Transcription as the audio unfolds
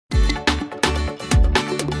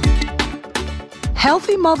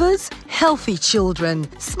Healthy mothers, healthy children.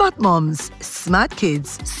 Smart moms, smart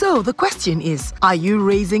kids. So the question is, are you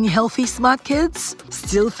raising healthy smart kids?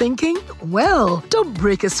 Still thinking? Well, don't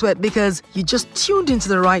break a sweat because you just tuned into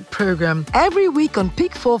the right program. Every week on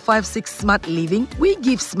Peak 456 Smart Living, we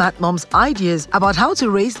give smart moms ideas about how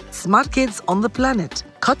to raise smart kids on the planet.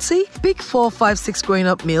 Courtesy, Peak 456 Growing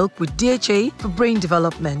Up Milk with DHA for brain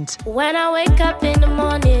development. When I wake up in the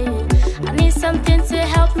morning, I need something to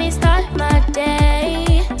help me start my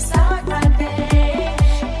day. Start my day.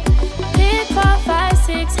 Peak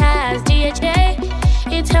 456 has DHA.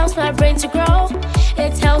 It helps my brain to grow.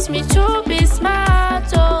 It helps me to be smart.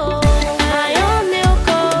 Oh, my own milk,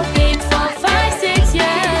 oh, Peak 456,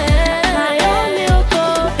 yeah. My own milk,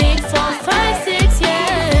 oh, Peak 456,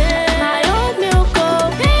 yeah. My own milk,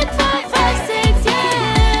 oh, Peak 456,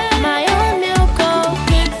 yeah. My own milk, oh,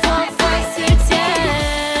 Peak 456,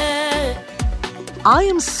 yeah. I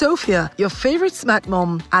am Sophia, your favorite smart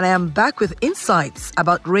mom, and I am back with insights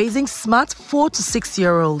about raising smart 4 to 6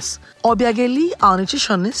 year olds. Obiageli, our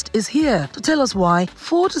nutritionist, is here to tell us why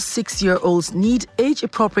 4 to 6 year olds need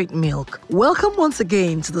age-appropriate milk. Welcome once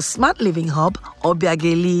again to the Smart Living Hub,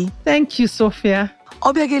 Obiageli. Thank you, Sophia.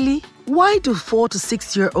 Obiageli, why do 4 to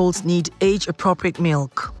 6 year olds need age-appropriate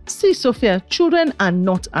milk? See, Sophia, children are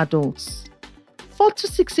not adults. 4 to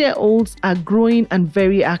 6 year olds are growing and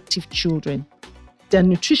very active children. Their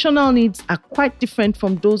nutritional needs are quite different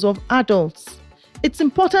from those of adults. It's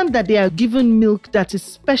important that they are given milk that is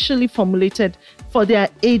specially formulated for their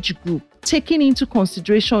age group, taking into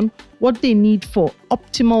consideration what they need for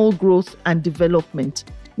optimal growth and development.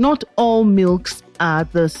 Not all milks are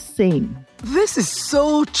the same. This is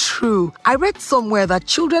so true. I read somewhere that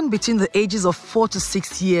children between the ages of 4 to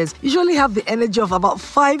 6 years usually have the energy of about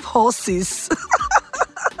 5 horses.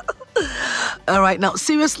 All right, now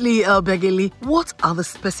seriously, Begeli, what are the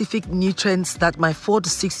specific nutrients that my 4 to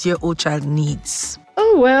 6 year old child needs?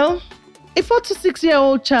 Oh, well, a 4 to 6 year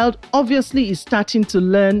old child obviously is starting to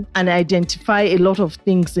learn and identify a lot of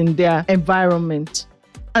things in their environment.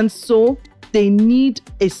 And so they need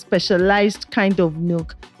a specialized kind of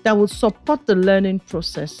milk that will support the learning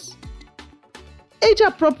process.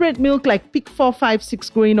 Age-appropriate milk like Peak 456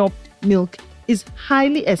 Growing Up Milk is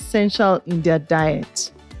highly essential in their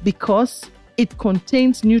diet because it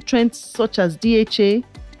contains nutrients such as DHA,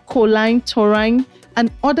 choline, taurine, and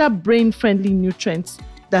other brain-friendly nutrients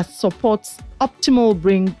that supports optimal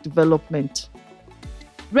brain development.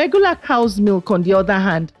 Regular cow's milk, on the other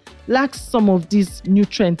hand, lacks some of these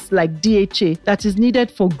nutrients like DHA that is needed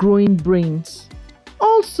for growing brains.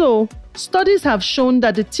 Also, studies have shown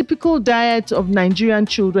that the typical diet of Nigerian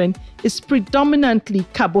children is predominantly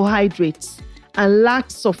carbohydrates and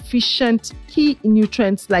lacks sufficient key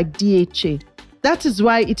nutrients like DHA. That is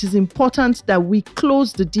why it is important that we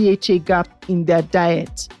close the DHA gap in their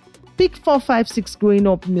diet. Peak 456 Growing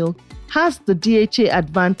Up Milk has the DHA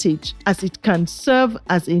advantage as it can serve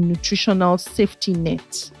as a nutritional safety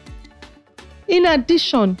net. In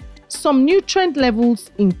addition, some nutrient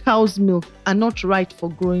levels in cow's milk are not right for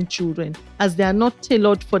growing children as they are not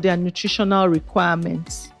tailored for their nutritional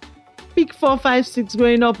requirements. Peak 456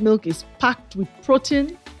 Growing Up Milk is packed with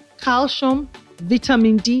protein, calcium,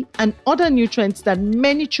 vitamin D, and other nutrients that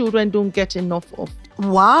many children don't get enough of.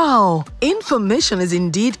 Wow, information is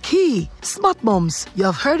indeed key. Smart moms, you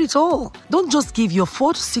have heard it all. Don't just give your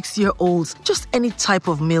 4 to 6 year olds just any type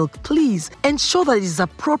of milk. Please ensure that it is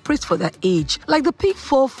appropriate for their age, like the Peak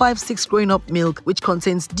 456 Growing Up Milk, which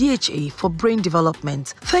contains DHA for brain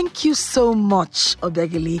development. Thank you so much,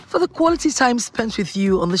 Obegili, for the quality time spent with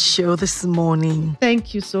you on the show this morning.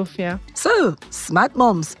 Thank you, Sophia. So, smart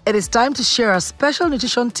moms, it is time to share a special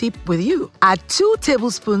nutrition tip with you. Add 2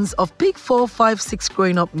 tablespoons of Peak 456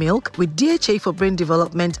 Growing Up Milk with DHA for brain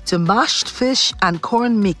development to mashed fish and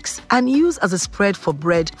corn mix and use as a spread for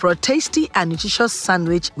bread for a tasty and nutritious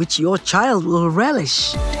sandwich which your child will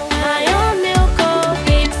relish. My own milk, oh,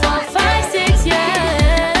 Peak 456,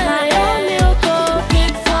 yeah. My own milk, oh,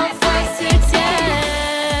 Peak 456,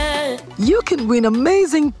 yeah. You can win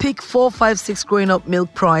amazing Peak 456 Growing Up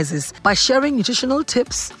Milk prizes by sharing nutritional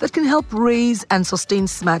tips that can help raise and sustain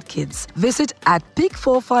smart kids. Visit at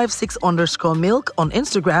Peak456_milk on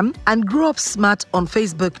Instagram and Grow Up Smart on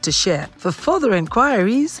Facebook to share. For further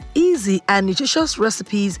inquiries, easy and nutritious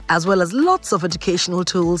recipes, as well as lots of educational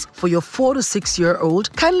tools for your 4 to 6 year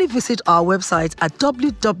old, kindly visit our website at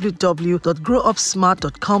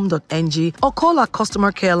www.growupsmart.com.ng or call our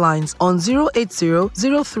customer care lines on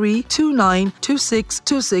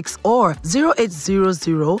 080-0329-2626 or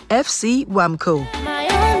 0800 FC WAMCO.